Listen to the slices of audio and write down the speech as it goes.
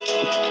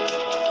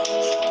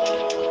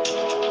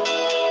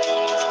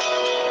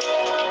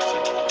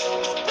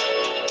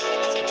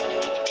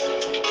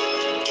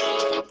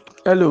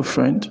Hello,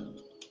 friend.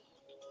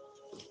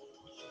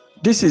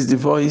 This is the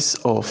voice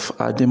of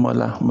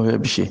Ademola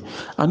Morebise,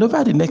 and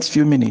over the next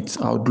few minutes,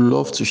 I would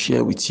love to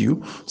share with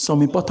you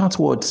some important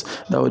words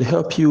that would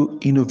help you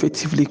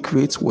innovatively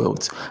create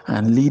wealth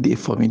and lead a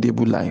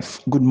formidable life.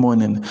 Good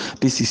morning.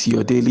 This is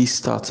your daily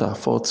starter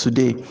for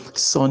today,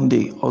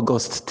 Sunday,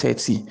 August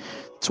 30,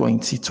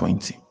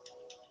 2020.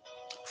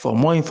 For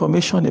more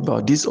information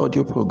about this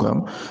audio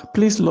program,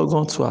 please log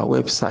on to our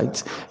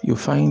website. You'll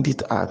find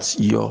it at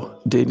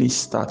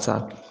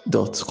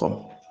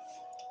yourdailystarter.com.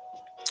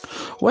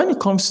 When it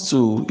comes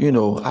to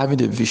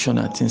having a vision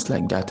and things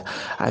like that,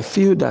 I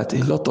feel that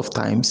a lot of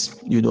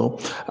times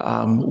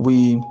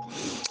we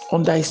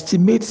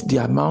underestimate the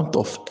amount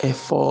of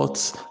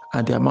effort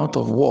and the amount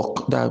of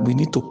work that we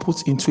need to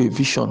put into a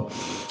vision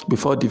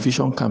before the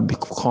vision can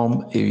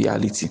become a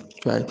reality,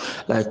 right?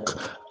 Like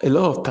a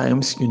lot of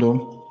times,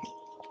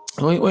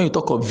 when you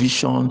talk of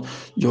vision,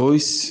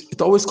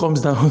 it always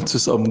comes down to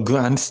some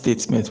grand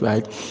statement,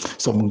 right?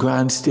 Some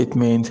grand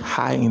statement,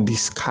 high in the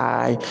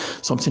sky,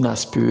 something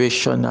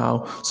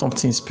aspirational,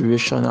 something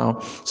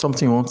inspirational,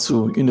 something you want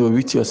to,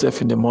 read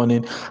yourself in the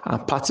morning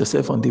and pat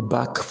yourself on the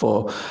back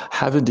for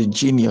having the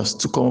genius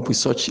to come up with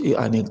such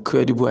an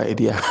incredible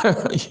idea,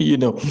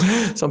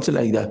 something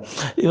like that.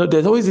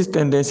 There's always this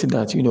tendency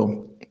that,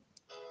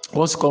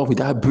 once you come up with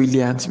that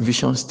brilliant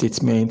vision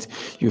statement,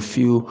 you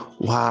feel,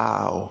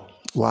 wow,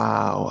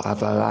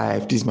 I've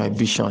arrived, this is my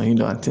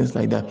vision, and things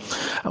like that.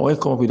 And when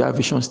you come up with that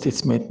vision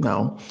statement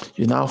now,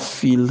 you now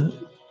feel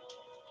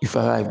you've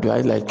arrived,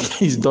 right?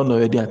 Like it's done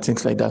already and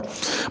things like that.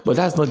 But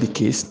that's not the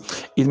case.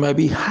 It might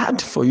be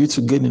hard for you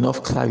to gain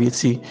enough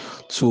clarity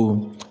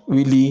to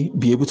really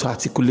be able to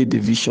articulate the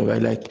vision,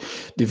 right? Like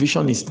the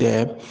vision is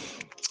there,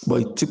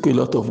 but it took a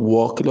lot of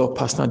work, a lot of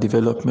personal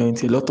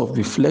development, a lot of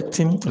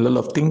reflecting, a lot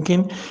of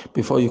thinking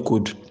before you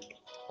could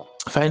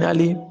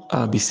finally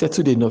be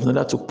settled enough in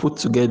order to put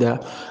together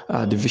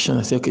the vision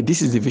and say, okay,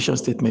 this is the vision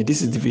statement,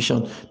 this is the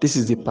vision, this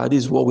is the part,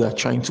 this is what we are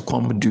trying to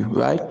come do,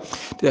 right?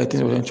 These are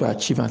things we're trying to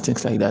achieve and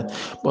things like that.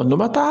 But no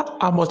matter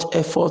how much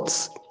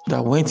effort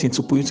that went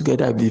into putting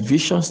together the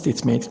vision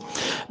statement,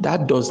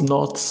 that does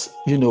not,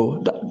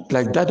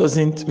 that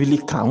doesn't really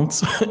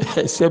count,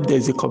 except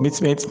there's a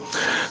commitment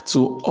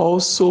to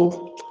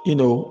also,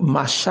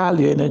 marshal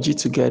your energy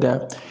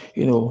together,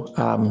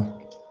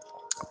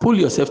 pull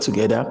yourself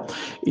together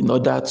in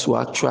order to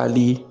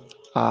actually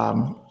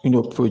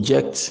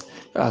project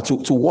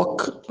to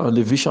work on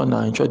the vision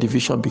and ensure the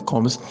vision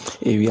becomes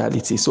a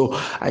reality. So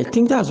I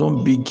think that's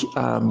one big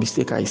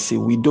mistake I see.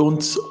 We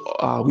don't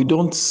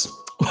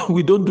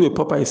we don't do a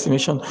proper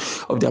estimation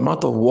of the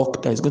amount of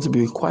work that is going to be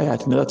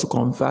required in order to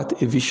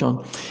convert a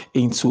vision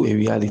into a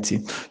reality.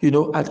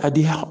 At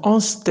the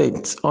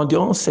onset,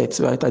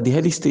 right, at the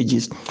early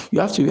stages, you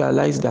have to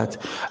realize that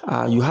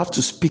you have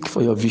to speak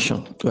for your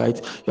vision,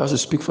 right? You have to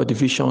speak for the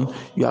vision.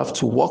 You have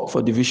to work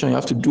for the vision. You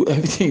have to do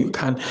everything you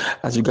can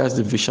as regards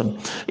the vision.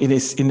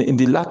 In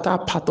the latter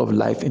part of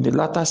life, in the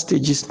latter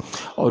stages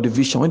of the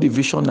vision, when the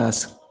vision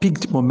has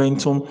peaked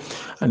momentum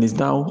and is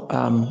now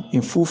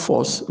in full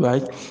force,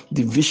 right?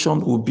 The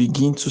vision will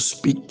begin to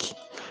speak.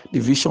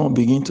 The vision will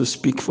begin to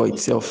speak for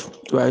itself,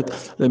 right?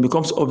 Then it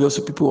becomes obvious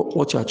to people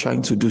what you are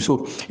trying to do.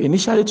 So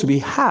initially, to be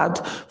hard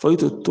for you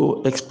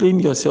to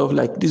explain yourself,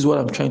 like this is what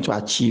I'm trying to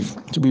achieve.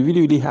 To be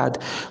really, really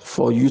hard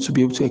for you to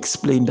be able to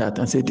explain that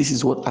and say this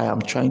is what I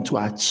am trying to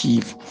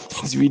achieve.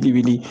 It's really,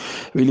 really,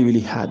 really, really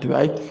hard,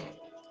 right?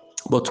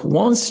 But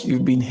once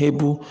you've been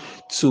able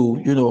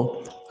to,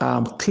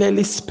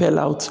 clearly spell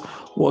out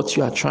what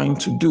you are trying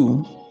to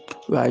do,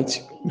 right?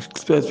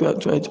 What you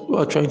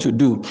are trying to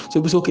do. So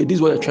people say, okay, this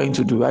is what you're trying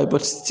to do, right?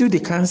 But still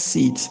they can't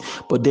see it.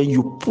 But then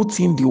you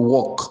put in the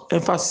work.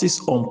 Emphasis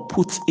on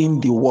put in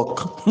the work.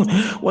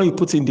 When you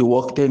put in the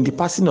work, then the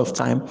passing of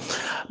time.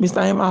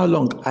 Mr. M, how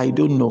long? I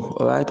don't know.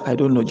 All right. I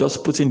don't know.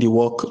 Just put in the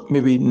work,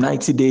 maybe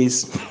 90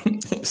 days,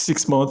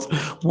 6 months,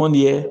 1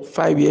 year,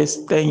 5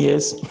 years, 10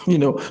 years,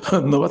 no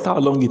matter how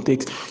long it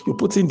takes, you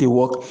put in the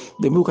work,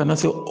 the people cannot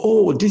say,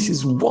 oh, this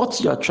is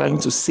what you are trying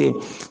to say.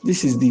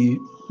 This is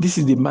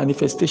the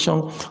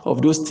manifestation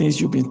of those things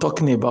you've been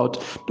talking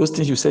about, those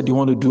things you said you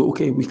want to do.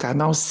 Okay, we can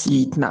now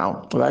see it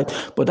now, right?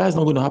 But that's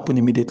not going to happen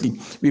immediately.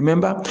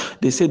 Remember,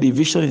 they say the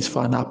vision is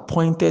for an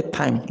appointed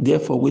time,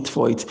 therefore wait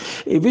for it.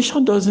 A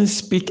vision doesn't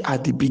speak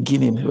at the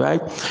beginning,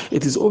 right?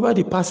 It is over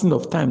the passing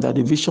of time that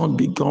the vision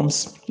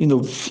becomes,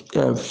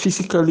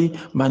 physically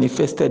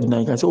manifested. Now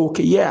you can say,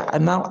 okay, yeah,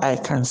 and now I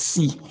can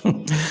see.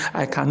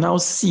 I can now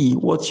see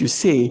what you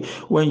say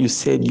when you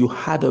said you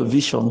had a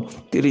vision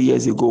 3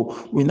 years ago.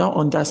 We now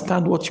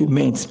understand what you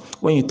meant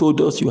when you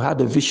told us you had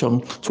a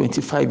vision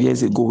 25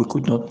 years ago. We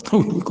could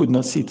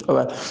not see it. All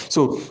right.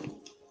 So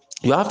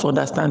you have to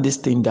understand this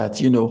thing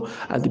that,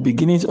 at the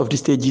beginning of the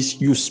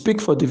stages, you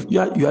speak for you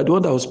are the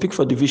one that will speak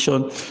for the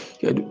vision.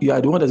 You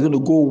are the one that's going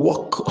to go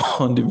work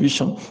on the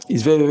vision.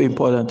 It's very, very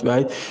important,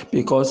 right?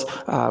 Because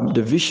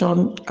the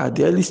vision at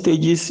the early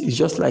stages is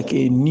just like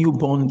a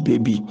newborn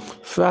baby,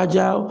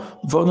 fragile,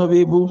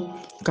 vulnerable,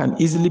 can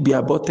easily be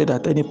aborted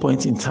at any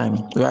point in time,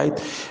 right?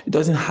 It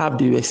doesn't have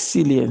the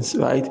resilience,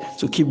 right,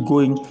 to keep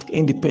going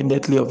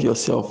independently of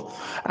yourself.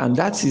 And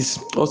that is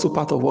also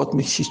part of what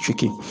makes it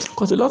tricky.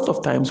 Because a lot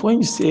of times when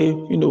you say,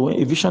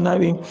 a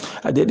visionary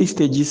at the early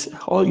stages,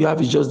 all you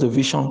have is just the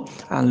vision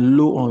and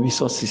low on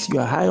resources. You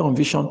are high on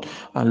vision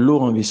and low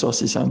on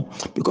resources. And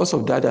because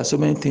of that, there are so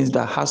many things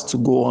that has to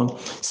go on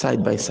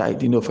side by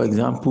side. For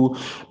example,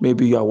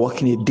 maybe you are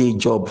working a day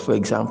job, for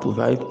example,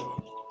 right?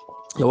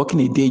 You're working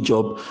a day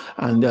job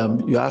and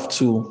you have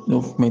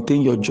to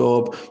maintain your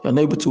job. You're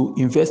not able to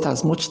invest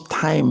as much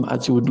time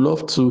as you would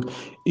love to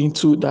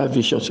into that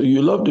vision. So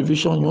you love the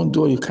vision, you want to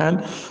do what you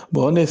can,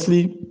 but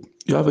honestly,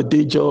 you have a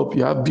day job,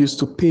 you have bills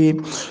to pay,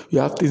 you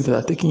have things that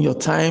are taking your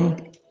time.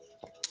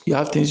 You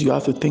have things you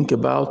have to think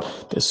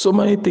about. There's so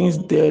many things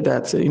there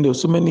that,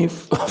 so many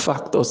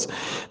factors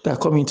that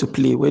come into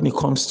play when it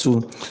comes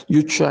to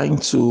you trying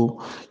to,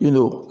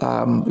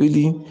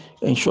 really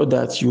ensure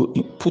that you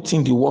put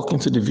in the work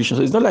into the vision.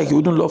 So it's not like you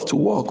wouldn't love to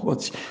work,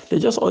 but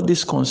there's just all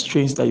these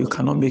constraints that you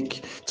cannot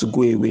make to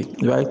go away,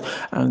 right?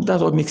 And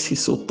that's what makes it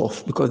so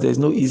tough, because there's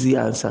no easy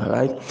answer,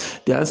 right?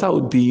 The answer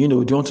would be, do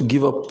you want to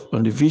give up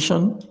on the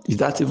vision? Is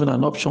that even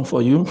an option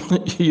for you?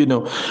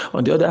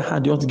 On the other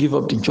hand, you want to give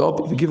up the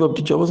job. If you give up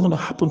the job, what's going to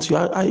happen to you?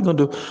 How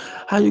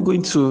are you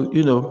going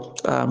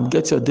to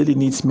get your daily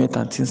needs met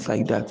and things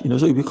like that?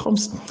 So it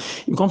becomes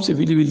a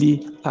really,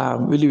 really,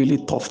 really,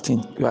 really tough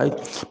thing,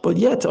 right? But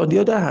yet, on the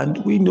other hand,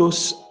 we know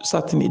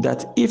certainly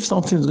that if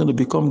something is going to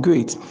become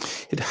great,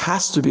 it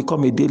has to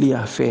become a daily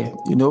affair.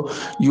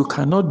 You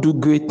cannot do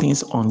great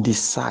things on the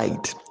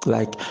side.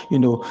 Like,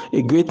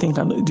 the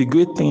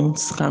great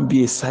things can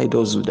be a side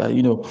hustle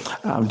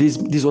that, this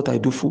is what I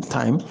do full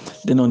time.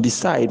 Then on the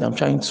side, I'm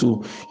trying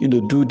to,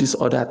 do this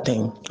other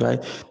thing,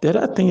 right? The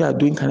other thing you are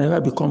doing can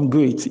never become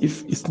great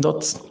if it's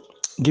not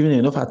given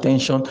enough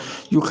attention.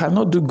 You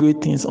cannot do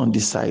great things on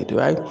this side,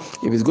 right?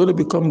 If it's going to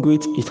become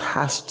great, it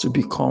has to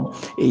become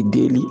a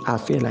daily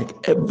affair. Like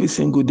every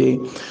single day,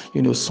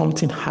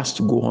 something has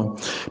to go on.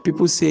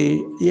 People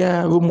say,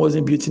 yeah, Rome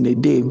wasn't built in a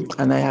day,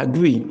 and I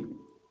agree.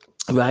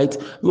 Right,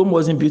 Rome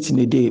wasn't built in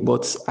a day,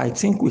 but I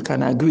think we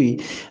can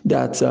agree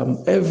that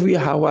every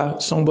hour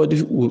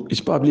somebody is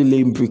probably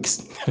laying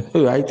bricks,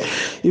 right?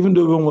 Even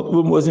though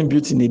Rome wasn't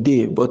built in a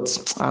day,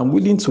 but I'm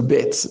willing to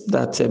bet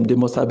that they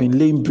must have been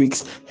laying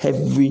bricks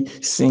every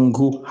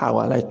single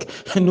hour. Like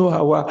no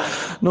hour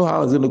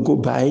is going to go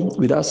by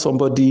without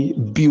somebody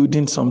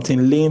building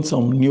something, laying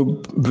some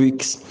new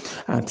bricks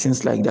and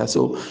things like that.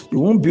 So you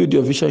won't build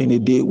your vision in a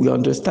day, we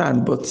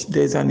understand, but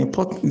it's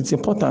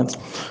important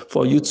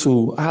for you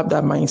to have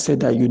that mindset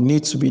that you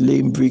need to be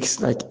laying bricks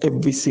like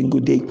every single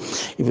day.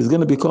 If it's going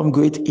to become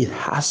great, it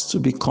has to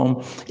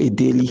become a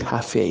daily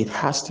affair. It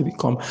has to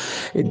become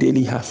a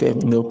daily affair,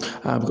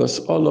 because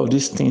all of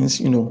these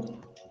things,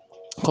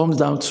 comes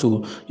down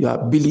to your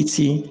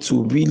ability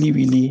to really,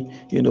 really,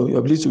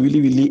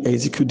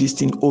 execute this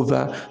thing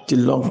over the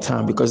long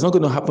term, because it's not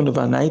going to happen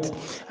overnight.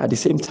 At the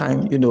same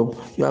time, you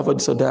have all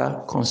these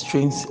other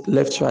constraints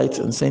left, right,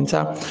 and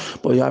center,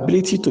 but your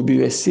ability to be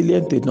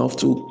resilient enough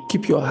to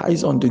keep your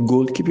eyes on the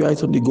goal, keep your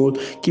eyes on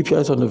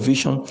the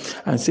vision,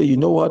 and say, you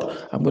know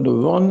what, I'm going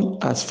to run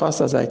as fast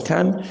as I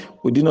can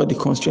within all the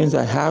constraints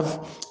I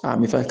have.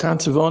 If I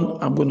can't run,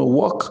 I'm going to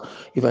walk.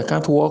 If I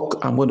can't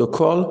walk, I'm going to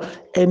crawl.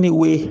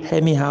 Anyway,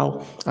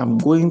 anyhow, I'm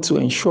going to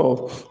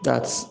ensure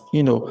that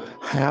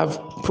I have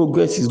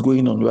progress is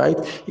going on, right?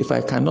 If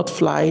I cannot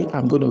fly,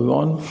 I'm going to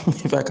run.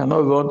 If I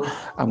cannot run,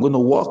 I'm going to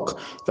walk.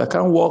 If I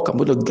can't walk, I'm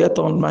going to get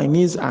on my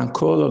knees and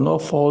crawl on all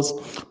fours.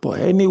 But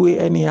anyway,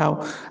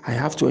 anyhow, I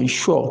have to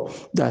ensure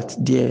that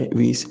there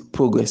is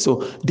progress.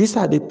 So these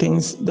are the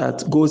things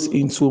that goes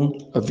into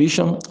a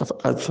vision.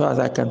 As far as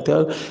I can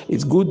tell,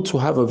 it's good to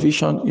have a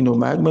vision.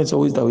 My argument is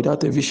always that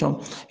without a vision,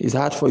 it's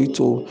hard for you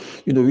to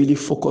really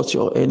focus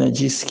your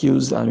energy,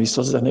 skills, and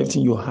resources and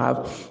everything you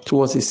have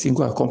towards a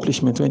single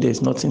accomplishment when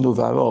there's nothing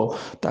overall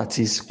that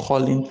is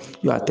calling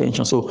your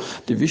attention. So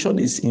the vision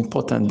is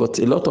important, but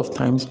a lot of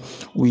times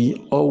we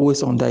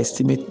always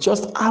underestimate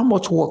just how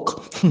much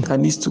work that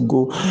needs to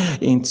go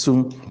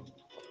into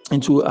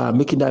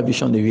making that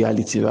vision a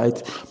reality,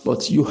 right?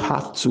 But you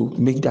have to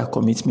make that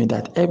commitment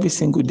that every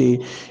single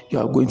day you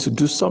are going to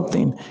do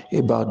something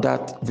about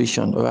that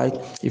vision, all right?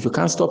 If you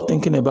can't stop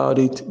thinking about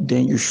it,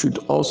 then you should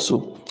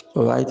also,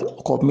 all right,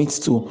 commit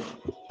to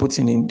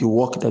putting in the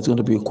work that's going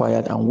to be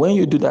required. And when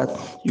you do that,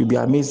 you'll be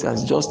amazed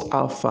at just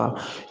how far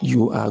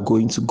you are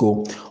going to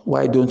go.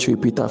 Why don't you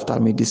repeat after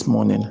me this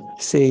morning?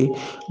 Say,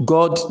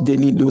 God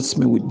daily loads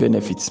me with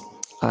benefits.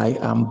 I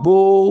am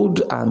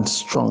bold and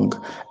strong.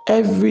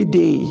 Every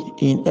day,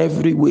 in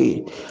every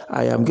way,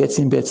 I am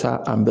getting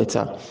better and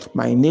better.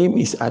 My name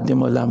is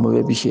Ademola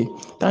Morebise.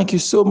 Thank you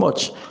so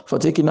much for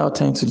taking out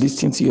time to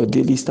listen to your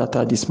daily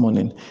starter this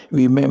morning.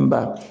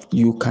 Remember,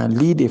 you can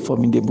lead a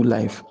formidable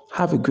life.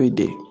 Have a great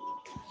day.